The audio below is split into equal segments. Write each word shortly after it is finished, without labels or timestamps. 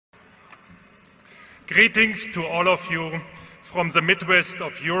Greetings to all of you from the Midwest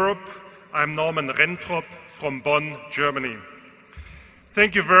of Europe. I'm Norman Rentrop from Bonn, Germany.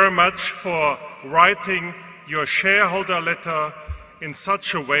 Thank you very much for writing your shareholder letter in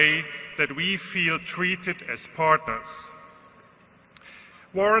such a way that we feel treated as partners.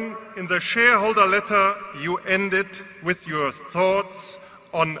 Warren, in the shareholder letter, you ended with your thoughts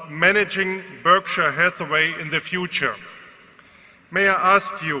on managing Berkshire Hathaway in the future. May I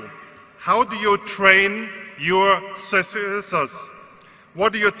ask you, how do you train your successors?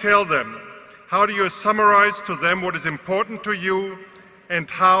 What do you tell them? How do you summarize to them what is important to you? And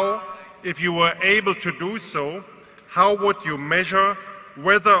how, if you were able to do so, how would you measure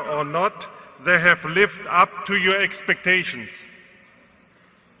whether or not they have lived up to your expectations?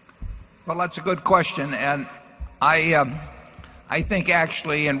 Well, that's a good question, and I think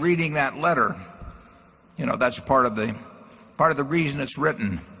actually in reading that letter, that's part of the reason it's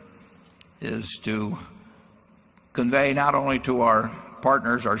written is to convey not only to our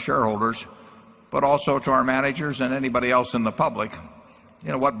partners, our shareholders, but also to our managers and anybody else in the public,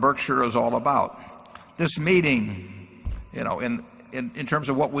 what Berkshire is all about. This meeting, in terms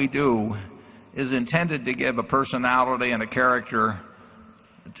of what we do, is intended to give a personality and a character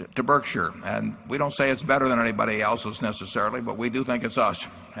to Berkshire. And we don't say it's better than anybody else's necessarily, but we do think it's us.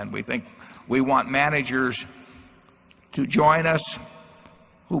 And we think we want managers to join us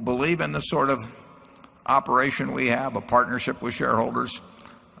who believe in the sort of operation we have, a partnership with shareholders,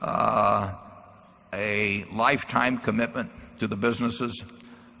 a lifetime commitment to the businesses.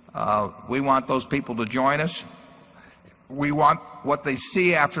 We want those people to join us. We want what they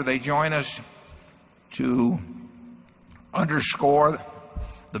see after they join us to underscore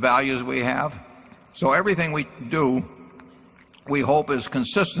the values we have. So everything we do, we hope is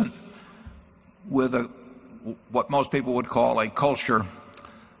consistent with what most people would call a culture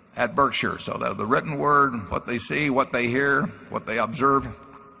at Berkshire. So that the written word, what they see, what they hear, what they observe,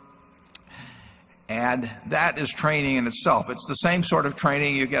 and that is training in itself. It's the same sort of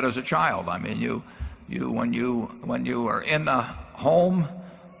training you get as a child. I mean, when you are in the home,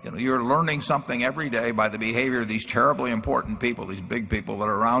 you're learning something every day by the behavior of these terribly important people, these big people that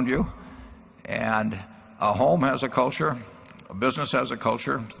are around you. And a home has a culture, a business has a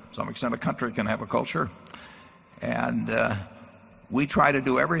culture, to some extent a country can have a culture. And we try to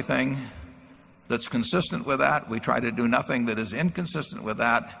do everything that's consistent with that. We try to do nothing that is inconsistent with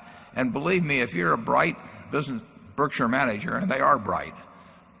that. And believe me, if you're a bright business Berkshire manager, and they are bright,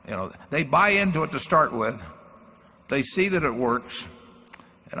 they buy into it to start with. They see that it works,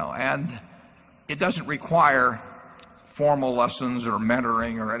 and it doesn't require formal lessons or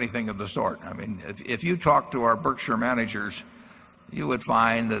mentoring or anything of the sort. I mean, if you talk to our Berkshire managers, you would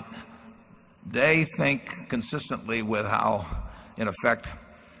find that they think consistently with how, in effect,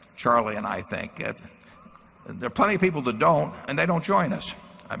 Charlie and I think. There are plenty of people that don't, and they don't join us.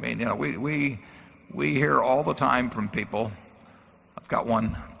 I mean, we hear all the time from people. I've got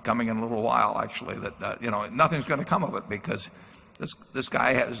one coming in a little while, actually, that nothing's going to come of it because this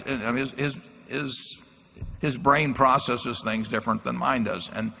guy has, I mean, his brain processes things different than mine does,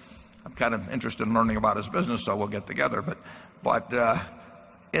 and I'm kind of interested in learning about his business, so we'll get together. But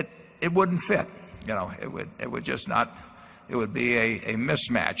it wouldn't fit. It would just not. It would be a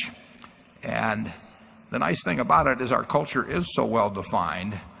mismatch. And the nice thing about it is our culture is so well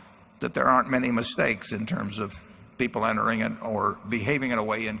defined that there aren't many mistakes in terms of people entering it or behaving in a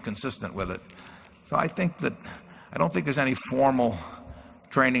way inconsistent with it. So I don't think there's any formal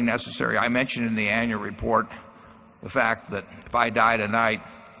training necessary. I mentioned in the annual report the fact that if I die tonight,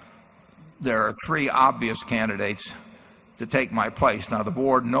 there are 3 obvious candidates to take my place. Now the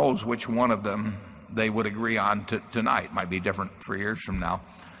board knows which one of them they would agree on tonight. Might be different 3 years from now.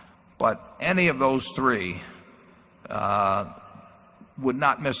 But any of those 3 would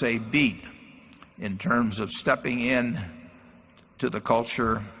not miss a beat in terms of stepping in to the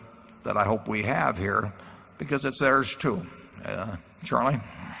culture that I hope we have here, because it's theirs too. Charlie?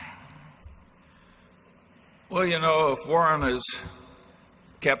 Well, if Warren has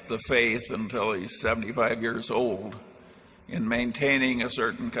kept the faith until he's 75 years old in maintaining a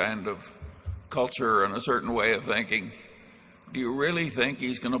certain kind of culture and a certain way of thinking, do you really think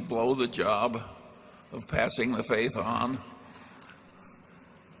he's going to blow the job of passing the faith on?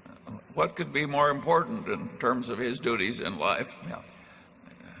 What could be more important in terms of his duties in life? Yeah.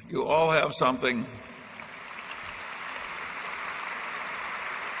 You all have something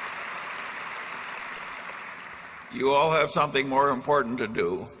more important to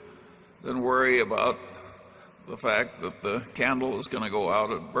do than worry about the fact that the candle is going to go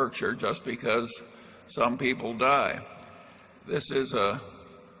out at Berkshire just because some people die. This is a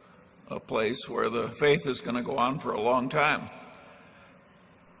a place where the faith is going to go on for a long time.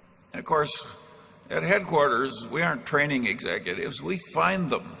 And of course, at headquarters, we aren't training executives. We find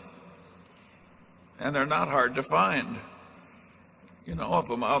them. And they're not hard to find. You know, if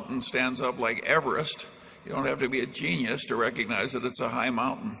a mountain stands up like Everest, you don't have to be a genius to recognize that it's a high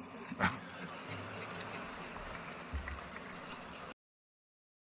mountain.